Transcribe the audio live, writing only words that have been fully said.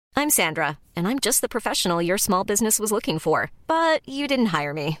I'm Sandra, and I'm just the professional your small business was looking for. But you didn't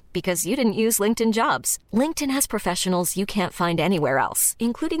hire me because you didn't use LinkedIn Jobs. LinkedIn has professionals you can't find anywhere else,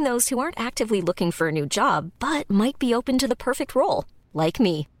 including those who aren't actively looking for a new job, but might be open to the perfect role, like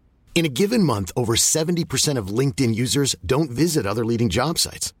me. In a given month, over 70% of LinkedIn users don't visit other leading job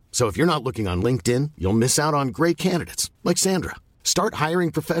sites. So if you're not looking on LinkedIn, you'll miss out on great candidates like Sandra. Start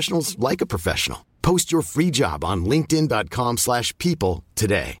hiring professionals like a professional. Post your free job on linkedin.com/people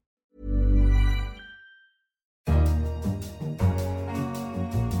today.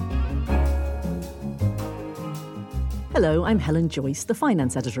 Hello, I'm Helen Joyce, the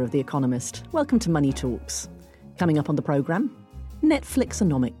finance editor of The Economist. Welcome to Money Talks. Coming up on the programme,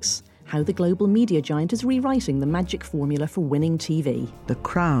 Netflixonomics, how the global media giant is rewriting the magic formula for winning TV. The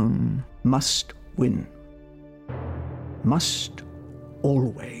crown must win. Must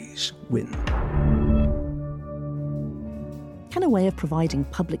always win. Can a way of providing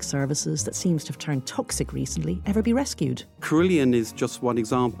public services that seems to have turned toxic recently ever be rescued? Carillion is just one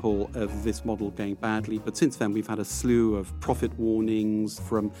example of this model going badly, but since then we've had a slew of profit warnings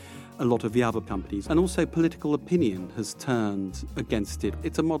from a lot of the other companies, and also political opinion has turned against it.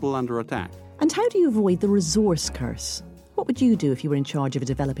 It's a model under attack. And how do you avoid the resource curse? What would you do if you were in charge of a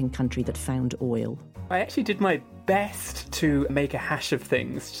developing country that found oil? I actually did my best to make a hash of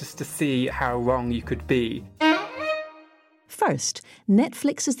things just to see how wrong you could be. First,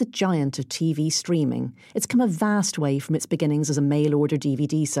 Netflix is the giant of TV streaming. It's come a vast way from its beginnings as a mail-order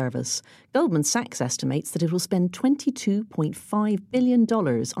DVD service. Goldman Sachs estimates that it will spend $22.5 billion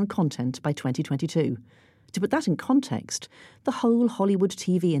on content by 2022. To put that in context, the whole Hollywood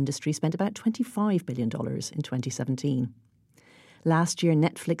TV industry spent about $25 billion in 2017. Last year,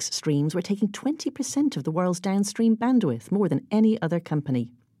 Netflix streams were taking 20% of the world's downstream bandwidth, more than any other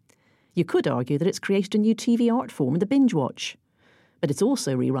company. You could argue that it's created a new TV art form, the binge watch. But it's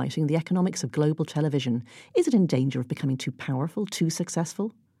also rewriting the economics of global television. Is it in danger of becoming too powerful, too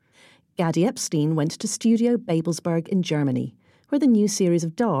successful? Gadi Epstein went to Studio Babelsberg in Germany, where the new series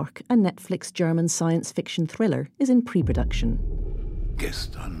of Dark, a Netflix German science fiction thriller, is in pre-production.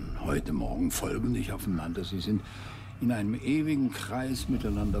 Gestern, heute Morgen folgen nicht aufeinander. Sie sind in einem ewigen Kreis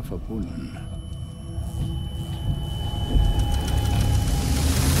miteinander verbunden.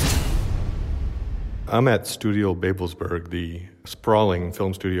 I'm at Studio Babelsberg, the sprawling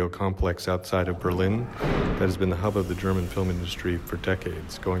film studio complex outside of Berlin that has been the hub of the German film industry for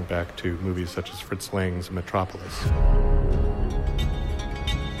decades, going back to movies such as Fritz Lang's Metropolis.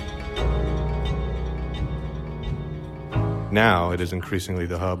 Now it is increasingly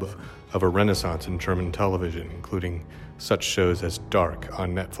the hub of a renaissance in German television, including such shows as Dark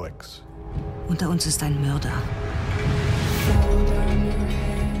on Netflix. Unter uns ist ein Mörder.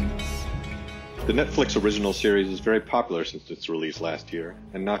 The Netflix original series is very popular since its release last year,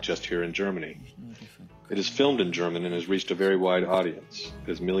 and not just here in Germany. It is filmed in German and has reached a very wide audience. It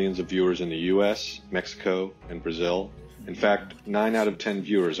has millions of viewers in the US, Mexico, and Brazil. In fact, 9 out of 10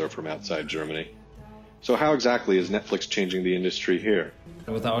 viewers are from outside Germany. So how exactly is Netflix changing the industry here?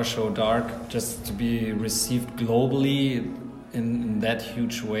 With our show Dark, just to be received globally in that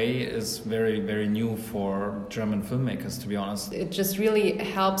huge way is very, very new for German filmmakers, to be honest. It just really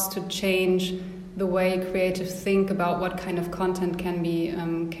helps to change the way creatives think about what kind of content can be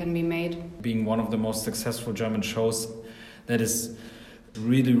made. Being one of the most successful German shows, that is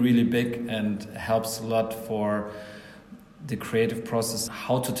really, really big and helps a lot for the creative process,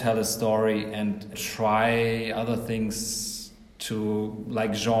 how to tell a story and try other things to,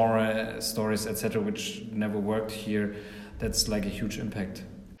 like genre stories, etc., which never worked here. That's like a huge impact.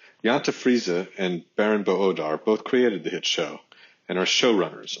 Jante Friese and Baron Boodar both created the hit show and are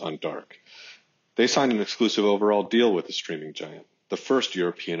showrunners on Dark. They signed an exclusive overall deal with the streaming giant, the first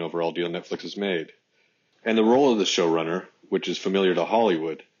European overall deal Netflix has made. And the role of the showrunner, which is familiar to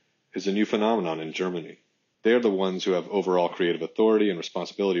Hollywood, is a new phenomenon in Germany. They are the ones who have overall creative authority and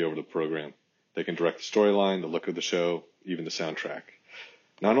responsibility over the program. They can direct the storyline, the look of the show, even the soundtrack.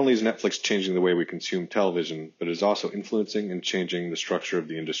 Not only is Netflix changing the way we consume television, but it is also influencing and changing the structure of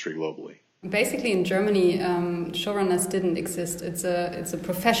the industry globally. Basically, in Germany, showrunners didn't exist. It's a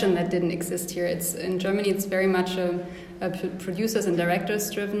profession that didn't exist here. In Germany, it's very much a producers and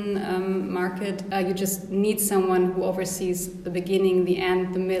directors-driven market. You just need someone who oversees the beginning, the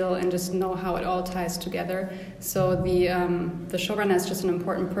end, the middle, and just know how it all ties together. So the showrunner is just an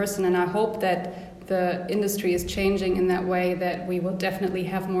important person, and I hope that the industry is changing in that way, that we will definitely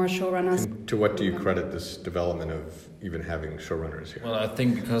have more showrunners. And to what do you credit this development of even having showrunners here? Well, I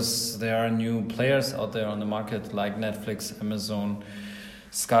think because there are new players out there on the market like Netflix, Amazon,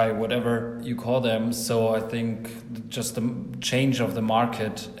 Sky, whatever you call them. So I think just the change of the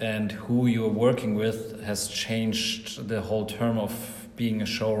market and who you're working with has changed the whole term of being a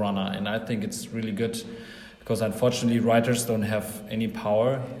showrunner. And I think it's really good because unfortunately writers don't have any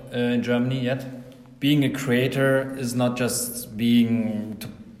power in Germany yet. Being a creator is not just being to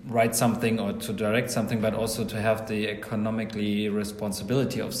write something or to direct something, but also to have the economically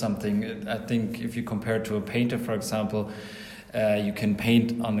responsibility of something. I think if you compare to a painter, for example, you can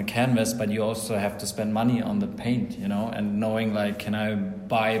paint on a canvas, but you also have to spend money on the paint, you know, and knowing like, can I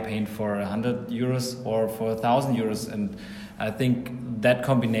buy paint for 100 euros or for 1,000 euros? And I think that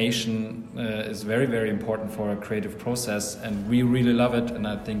combination is very, very important for a creative process, and we really love it. And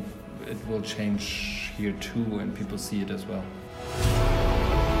I think it will change here too, and people see it as well.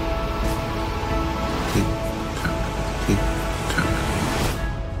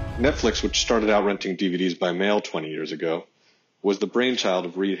 Netflix, which started out renting DVDs by mail 20 years ago, was the brainchild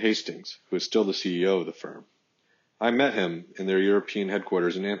of Reed Hastings, who is still the CEO of the firm. I met him in their European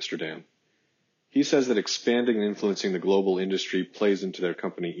headquarters in Amsterdam. He says that expanding and influencing the global industry plays into their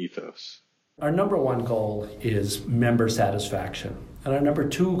company ethos. Our number one goal is member satisfaction. And our number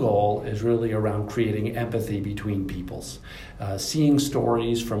two goal is really around creating empathy between peoples. Seeing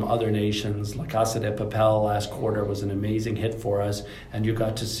stories from other nations. La Casa de Papel last quarter was an amazing hit for us, and you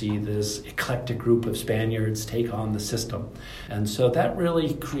got to see this eclectic group of Spaniards take on the system. And so that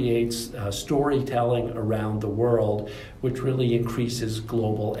really creates storytelling around the world, which really increases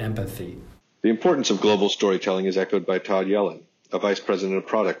global empathy. The importance of global storytelling is echoed by Todd Yellen, a vice president of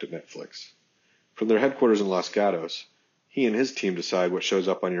product at Netflix. From their headquarters in Los Gatos, he and his team decide what shows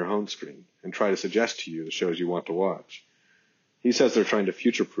up on your home screen and try to suggest to you the shows you want to watch. He says they're trying to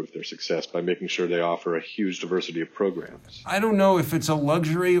future-proof their success by making sure they offer a huge diversity of programs. I don't know if it's a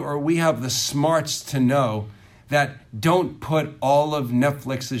luxury or we have the smarts to know that don't put all of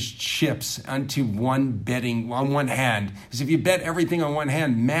Netflix's chips onto one betting on one hand. Because if you bet everything on one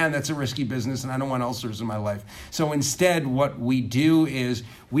hand, man, that's a risky business, and I don't want ulcers in my life. So instead, what we do is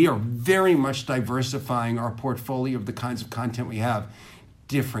we are very much diversifying our portfolio of the kinds of content we have.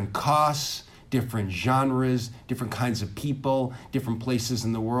 Different costs, different genres, different kinds of people, different places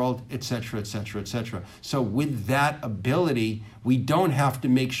in the world, et cetera, et cetera, et cetera. So with that ability, we don't have to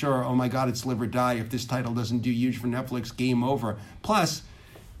make sure, oh my God, it's live or die. If this title doesn't do huge for Netflix, game over. Plus,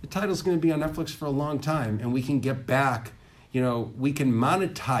 the title's going to be on Netflix for a long time, and we can get back, we can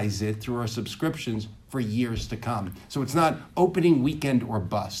monetize it through our subscriptions for years to come. So it's not opening weekend or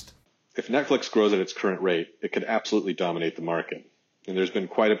bust. If Netflix grows at its current rate, it could absolutely dominate the market. And there's been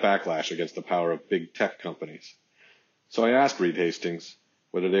quite a backlash against the power of big tech companies. So I asked Reed Hastings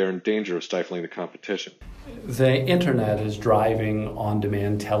whether they are in danger of stifling the competition. The internet is driving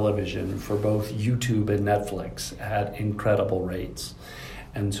on-demand television for both YouTube and Netflix at incredible rates.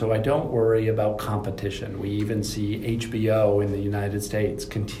 And so I don't worry about competition. We even see HBO in the United States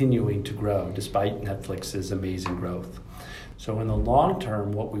continuing to grow despite Netflix's amazing growth. So in the long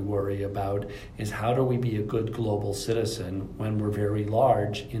term, what we worry about is how do we be a good global citizen when we're very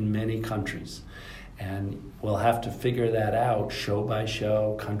large in many countries? And we'll have to figure that out show by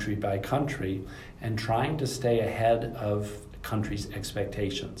show, country by country, and trying to stay ahead of countries'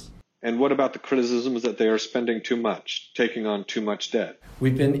 expectations. And what about the criticisms that they are spending too much, taking on too much debt?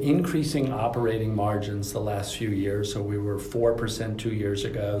 We've been increasing operating margins the last few years. So we were 4% 2 years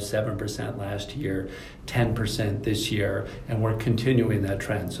ago, 7% last year, 10% this year, and we're continuing that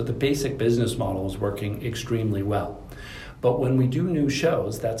trend. So the basic business model is working extremely well. But when we do new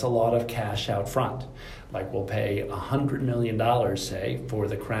shows, that's a lot of cash out front. Like we'll pay $100 million, say, for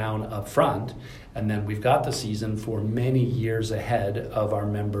The Crown up front, and then we've got the season for many years ahead of our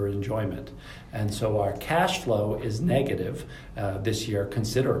member enjoyment. And so our cash flow is negative this year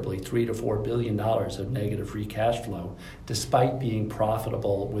considerably, $3 to $4 billion of negative free cash flow, despite being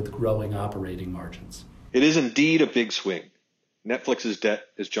profitable with growing operating margins. It is indeed a big swing. Netflix's debt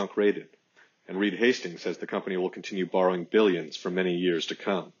is junk rated, and Reed Hastings says the company will continue borrowing billions for many years to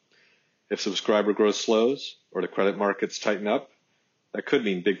come. If subscriber growth slows or the credit markets tighten up, that could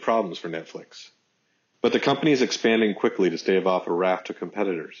mean big problems for Netflix. But the company is expanding quickly to stave off a raft of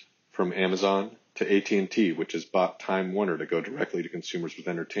competitors, from Amazon to AT&T, which has bought Time Warner to go directly to consumers with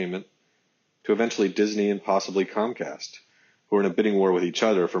entertainment, to eventually Disney and possibly Comcast, who are in a bidding war with each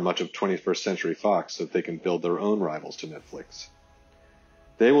other for much of 21st Century Fox so that they can build their own rivals to Netflix.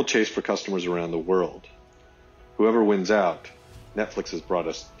 They will chase for customers around the world. Whoever wins out, Netflix has brought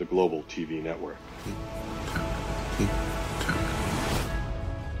us the global TV network.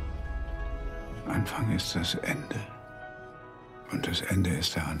 Anfang ist das Ende. Und das Ende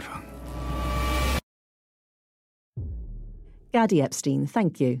ist der Anfang. Gadi Epstein,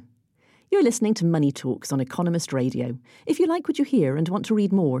 thank you. You're listening to Money Talks on Economist Radio. If you like what you hear and want to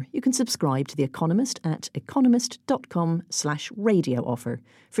read more, you can subscribe to The Economist at economist.com/radio offer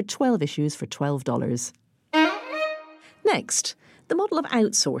for 12 issues for $12. Next, the model of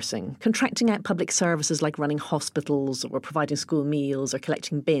outsourcing, contracting out public services like running hospitals or providing school meals or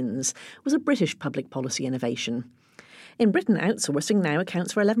collecting bins, was a British public policy innovation. In Britain, outsourcing now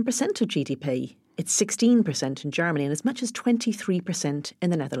accounts for 11% of GDP. It's 16% in Germany and as much as 23% in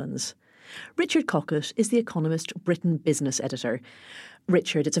the Netherlands. Richard Cockett is The Economist Britain business editor.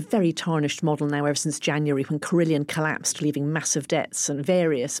 Richard, it's a very tarnished model now ever since January when Carillion collapsed, leaving massive debts and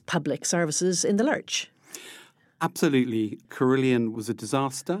various public services in the lurch. Absolutely. Carillion was a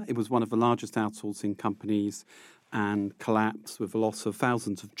disaster. It was one of the largest outsourcing companies and collapsed with a loss of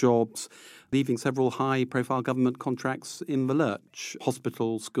thousands of jobs, leaving several high-profile government contracts in the lurch,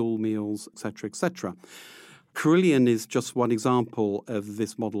 hospitals, school meals, etc., etc. Carillion is just one example of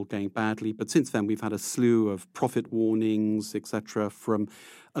this model going badly, but since then we've had a slew of profit warnings, etc., from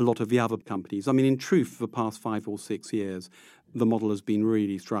a lot of the other companies. I mean, in truth, for the past 5 or 6 years, the model has been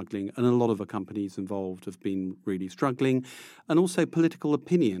really struggling, and a lot of the companies involved have been really struggling. And also political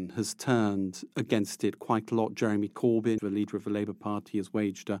opinion has turned against it quite a lot. Jeremy Corbyn, the leader of the Labour Party, has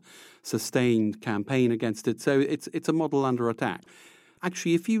waged a sustained campaign against it. So it's a model under attack.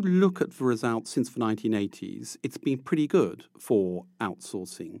 Actually, if you look at the results since the 1980s, it's been pretty good for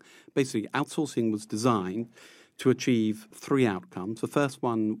outsourcing. Basically, outsourcing was designed to achieve 3 outcomes. The first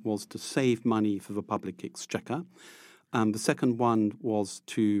one was to save money for the public exchequer. The second one was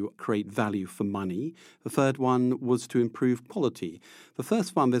to create value for money. The third one was to improve quality. The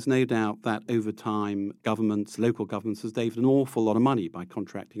first one, there's no doubt that over time, governments, local governments, have saved an awful lot of money by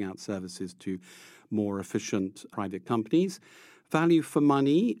contracting out services to more efficient private companies. Value for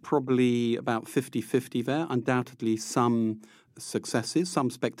money, probably about 50-50 there. Undoubtedly some successes, some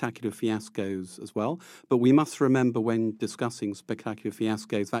spectacular fiascos as well. But we must remember when discussing spectacular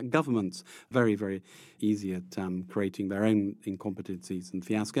fiascos that governments are very, very easy at creating their own incompetencies and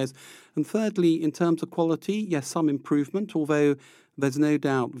fiascos. And thirdly, in terms of quality, yes, some improvement, although there's no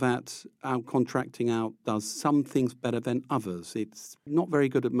doubt that our contracting out does some things better than others. It's not very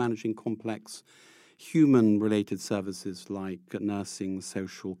good at managing complex human-related services like nursing,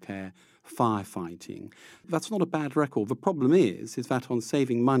 social care, firefighting. That's not a bad record. The problem is that on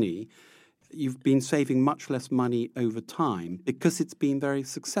saving money, you've been saving much less money over time because it's been very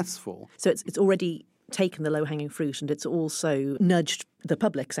successful. So it's already taken the low-hanging fruit and it's also nudged the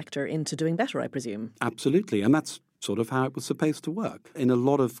public sector into doing better, I presume. Absolutely, and that's sort of how it was supposed to work. In a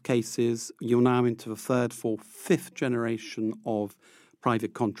lot of cases, you're now into the 3rd, 4th, 5th generation of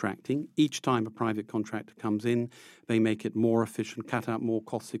private contracting. Each time a private contractor comes in, they make it more efficient, cut out more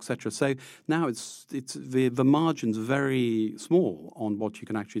costs, etc. So now it's the margin's very small on what you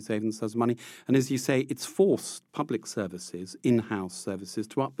can actually save in terms of money. And as you say, it's forced public services, in-house services,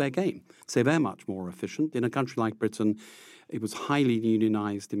 to up their game. So they're much more efficient. In a country like Britain, it was highly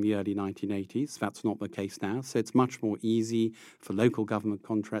unionised in the early 1980s. That's not the case now. So it's much more easy for local government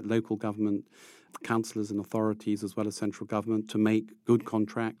councillors and authorities as well as central government to make good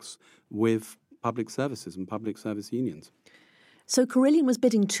contracts with public services and public service unions. So Carillion was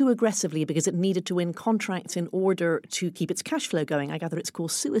bidding too aggressively because it needed to win contracts in order to keep its cash flow going. I gather it's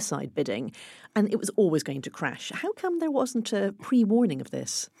called suicide bidding, and it was always going to crash. How come there wasn't a pre-warning of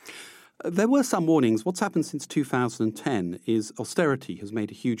this? There were some warnings. What's happened since 2010 is austerity has made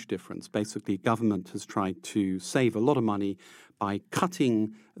a huge difference. Basically, government has tried to save a lot of money by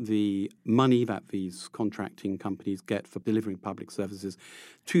cutting the money that these contracting companies get for delivering public services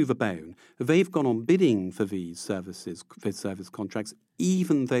to the bone. They've gone on bidding for these services, for service contracts,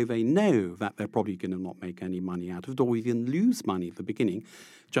 even though they know that they're probably going to not make any money out of it or even lose money at the beginning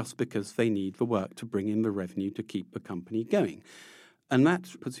just because they need the work to bring in the revenue to keep the company going. And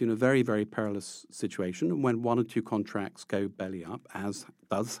that puts you in a very, very perilous situation. And when 1 or 2 contracts go belly up, as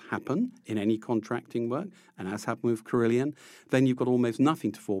does happen in any contracting work, and as happened with Carillion, then you've got almost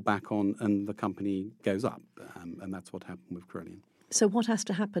nothing to fall back on and the company goes up. And that's what happened with Carillion. So what has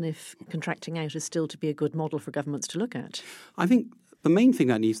to happen if contracting out is still to be a good model for governments to look at? I think the main thing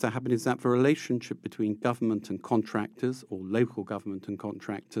that needs to happen is that the relationship between government and contractors or local government and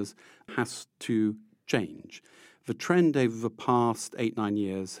contractors has to change. The trend over the past 8-9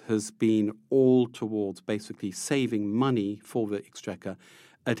 years has been all towards basically saving money for the exchequer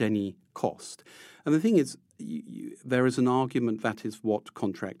at any cost. And the thing is, there is an argument that is what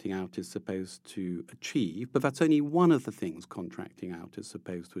contracting out is supposed to achieve, but that's only one of the things contracting out is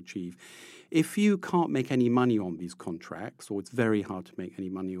supposed to achieve. If you can't make any money on these contracts, or it's very hard to make any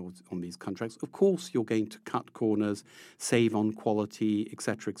money on these contracts, of course you're going to cut corners, save on quality,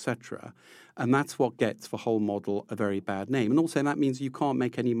 etc., etc. And that's what gets the whole model a very bad name. And also that means you can't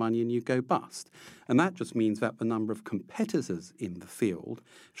make any money and you go bust. And that just means that the number of competitors in the field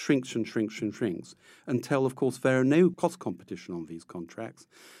shrinks and shrinks and shrinks until, of course, there are no cost competition on these contracts,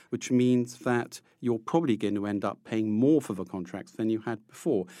 which means that you're probably going to end up paying more for the contracts than you had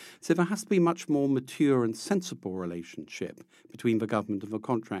before. So there has to be a much more mature and sensible relationship between the government and the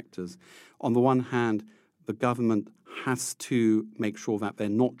contractors. On the one hand, the government has to make sure that they're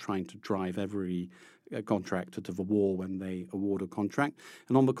not trying to drive every contractor to the wall when they award a contract.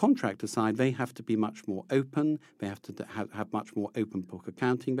 And on the contractor side, they have to be much more open. They have to have much more open book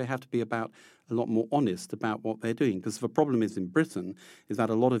accounting. They have to be a lot more honest about what they're doing. Because the problem is in Britain is that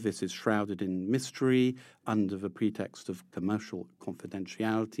a lot of this is shrouded in mystery under the pretext of commercial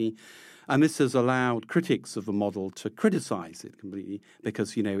confidentiality. And this has allowed critics of the model to criticize it completely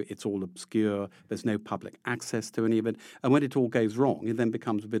because, it's all obscure. There's no public access to any of it. And when it all goes wrong, it then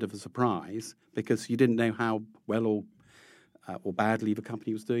becomes a bit of a surprise because you didn't know how well or badly the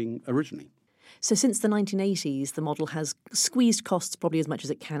company was doing originally. So since the 1980s, the model has squeezed costs probably as much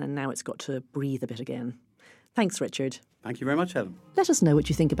as it can, and now it's got to breathe a bit again. Thanks, Richard. Thank you very much, Helen. Let us know what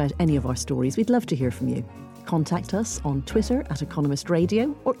you think about any of our stories. We'd love to hear from you. Contact us on Twitter @Economist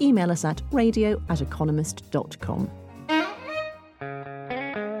Radio or email us at radio@economist.com.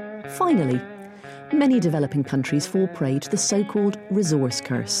 Finally, many developing countries fall prey to the so-called resource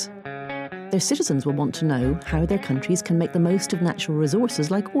curse. Their citizens will want to know how their countries can make the most of natural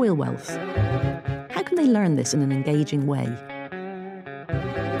resources like oil wealth. How can they learn this in an engaging way?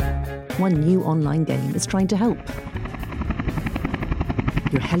 One new online game is trying to help.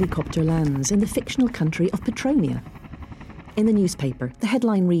 Your helicopter lands in the fictional country of Petronia. In the newspaper, the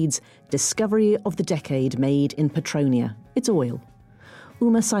headline reads, "Discovery of the Decade Made in Petronia. It's oil."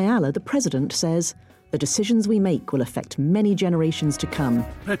 Uma Sayala, the president, says, "The decisions we make will affect many generations to come."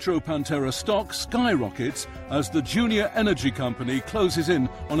 Petropantera stock skyrockets as the junior energy company closes in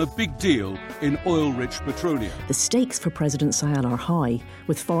on a big deal in oil-rich Petronia. The stakes for President Sayala are high,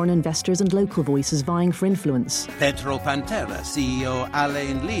 with foreign investors and local voices vying for influence. Petropantera CEO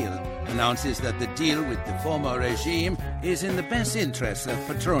Alain Lille announces that the deal with the former regime is in the best interests of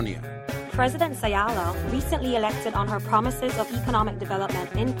Petronia. President Sayala, recently elected on her promises of economic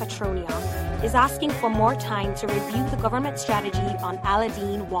development in Petronia, is asking for more time to review the government strategy on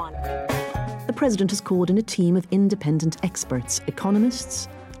Aladdin 1. The president has called in a team of independent experts, economists,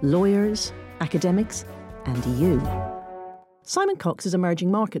 lawyers, academics, and EU. Simon Cox is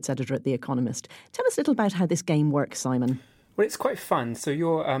emerging markets editor at The Economist. Tell us a little about how this game works, Simon. Well, it's quite fun. So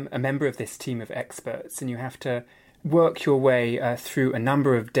you're a member of this team of experts and you have to work your way through a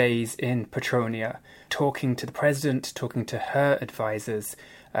number of days in Petronia, talking to the president, talking to her advisors,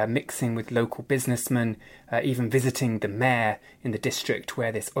 mixing with local businessmen, even visiting the mayor in the district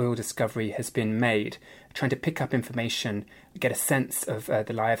where this oil discovery has been made, trying to pick up information, get a sense of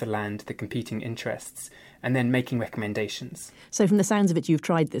the lie of the land, the competing interests, and then making recommendations. So from the sounds of it, you've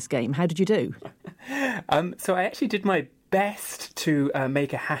tried this game. How did you do? So I actually did my best to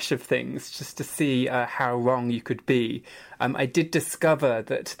make a hash of things just to see how wrong you could be. I did discover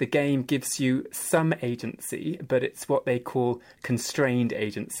that the game gives you some agency, but it's what they call constrained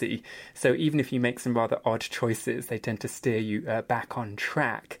agency. So even if you make some rather odd choices, they tend to steer you back on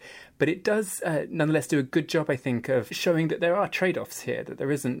track. But it does nonetheless do a good job, I think, of showing that there are trade-offs here, that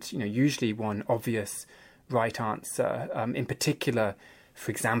there isn't, usually one obvious right answer. In particular, for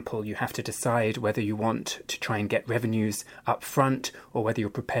example, you have to decide whether you want to try and get revenues up front or whether you're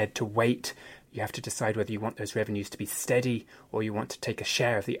prepared to wait. You have to decide whether you want those revenues to be steady or you want to take a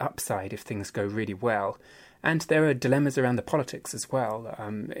share of the upside if things go really well. And there are dilemmas around the politics as well.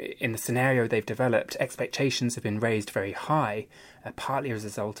 In the scenario they've developed, expectations have been raised very high, partly as a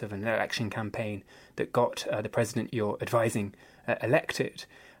result of an election campaign that got the president you're advising elected.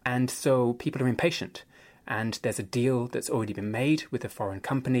 And so people are impatient. And there's a deal that's already been made with a foreign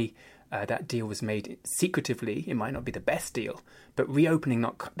company. That deal was made secretively. It might not be the best deal, but reopening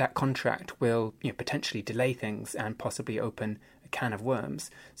that contract will potentially delay things and possibly open a can of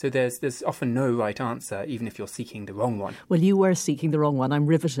worms. So there's often no right answer, even if you're seeking the wrong one. Well, you were seeking the wrong one. I'm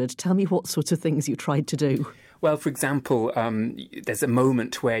riveted. Tell me what sorts of things you tried to do. Well, for example, there's a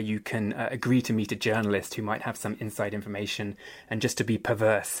moment where you can agree to meet a journalist who might have some inside information, and just to be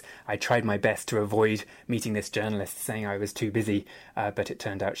perverse, I tried my best to avoid meeting this journalist, saying I was too busy, but it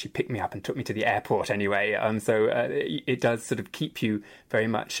turned out she picked me up and took me to the airport anyway. So it does sort of keep you very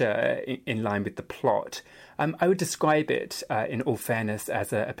much in line with the plot. I would describe it, in all fairness,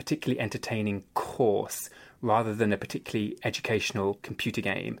 as a particularly entertaining course rather than a particularly educational computer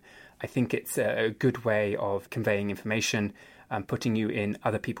game. I think it's a good way of conveying information, putting you in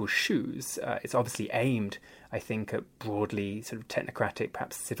other people's shoes. It's obviously aimed, I think, at broadly sort of technocratic,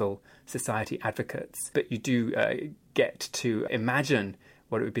 perhaps civil society advocates. But you do get to imagine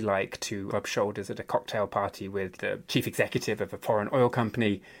what it would be like to rub shoulders at a cocktail party with the chief executive of a foreign oil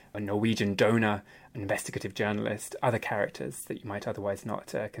company, a Norwegian donor, an investigative journalist, other characters that you might otherwise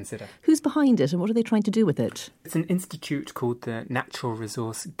not consider. Who's behind it and what are they trying to do with it? It's an institute called the Natural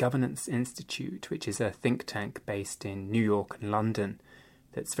Resource Governance Institute, which is a think tank based in New York and London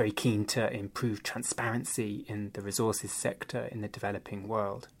that's very keen to improve transparency in the resources sector in the developing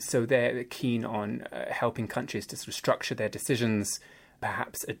world. So they're keen on helping countries to sort of structure their decisions,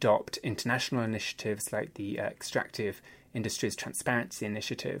 perhaps adopt international initiatives like the Extractive Industries Transparency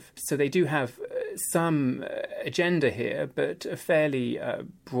Initiative. So they do have some agenda here, but a fairly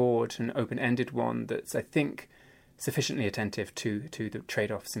broad and open-ended one that's, I think, sufficiently attentive to the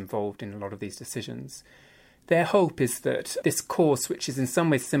trade-offs involved in a lot of these decisions. Their hope is that this course, which is in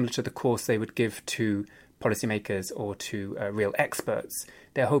some ways similar to the course they would give to policymakers or to real experts,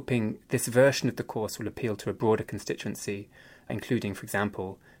 they're hoping this version of the course will appeal to a broader constituency, including, for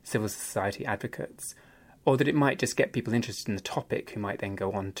example, civil society advocates, or that it might just get people interested in the topic who might then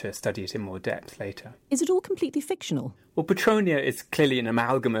go on to study it in more depth later. Is it all completely fictional? Well, Petronia is clearly an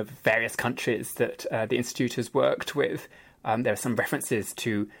amalgam of various countries that the Institute has worked with. There are some references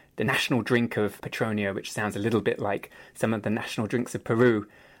to the national drink of Petronia, which sounds a little bit like some of the national drinks of Peru.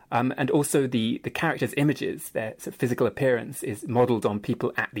 And also the characters' images, their sort of physical appearance is modelled on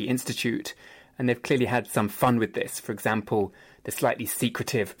people at the Institute. And they've clearly had some fun with this. For example, the slightly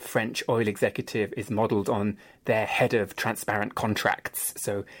secretive French oil executive is modelled on their head of transparent contracts.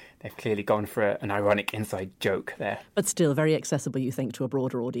 So they've clearly gone for an ironic inside joke there. But still very accessible, you think, to a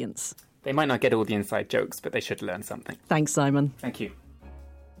broader audience. They might not get all the inside jokes, but they should learn something. Thanks, Simon. Thank you.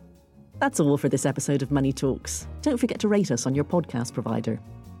 That's all for this episode of Money Talks. Don't forget to rate us on your podcast provider.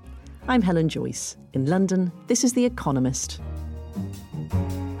 I'm Helen Joyce. In London, this is The Economist.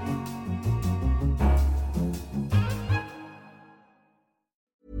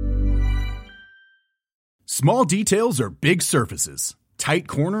 Small details are big surfaces. Tight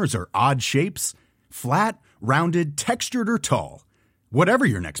corners are odd shapes. Flat, rounded, textured, or tall. Whatever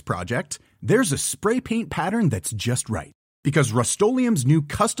your next project, there's a spray paint pattern that's just right. Because Rust-Oleum's new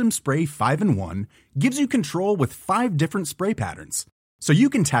Custom Spray 5-in-1 gives you control with 5 different spray patterns. So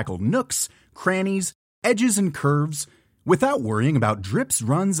you can tackle nooks, crannies, edges, and curves without worrying about drips,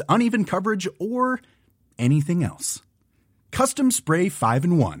 runs, uneven coverage, or anything else. Custom Spray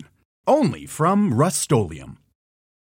 5-in-1. Only from Rust-Oleum.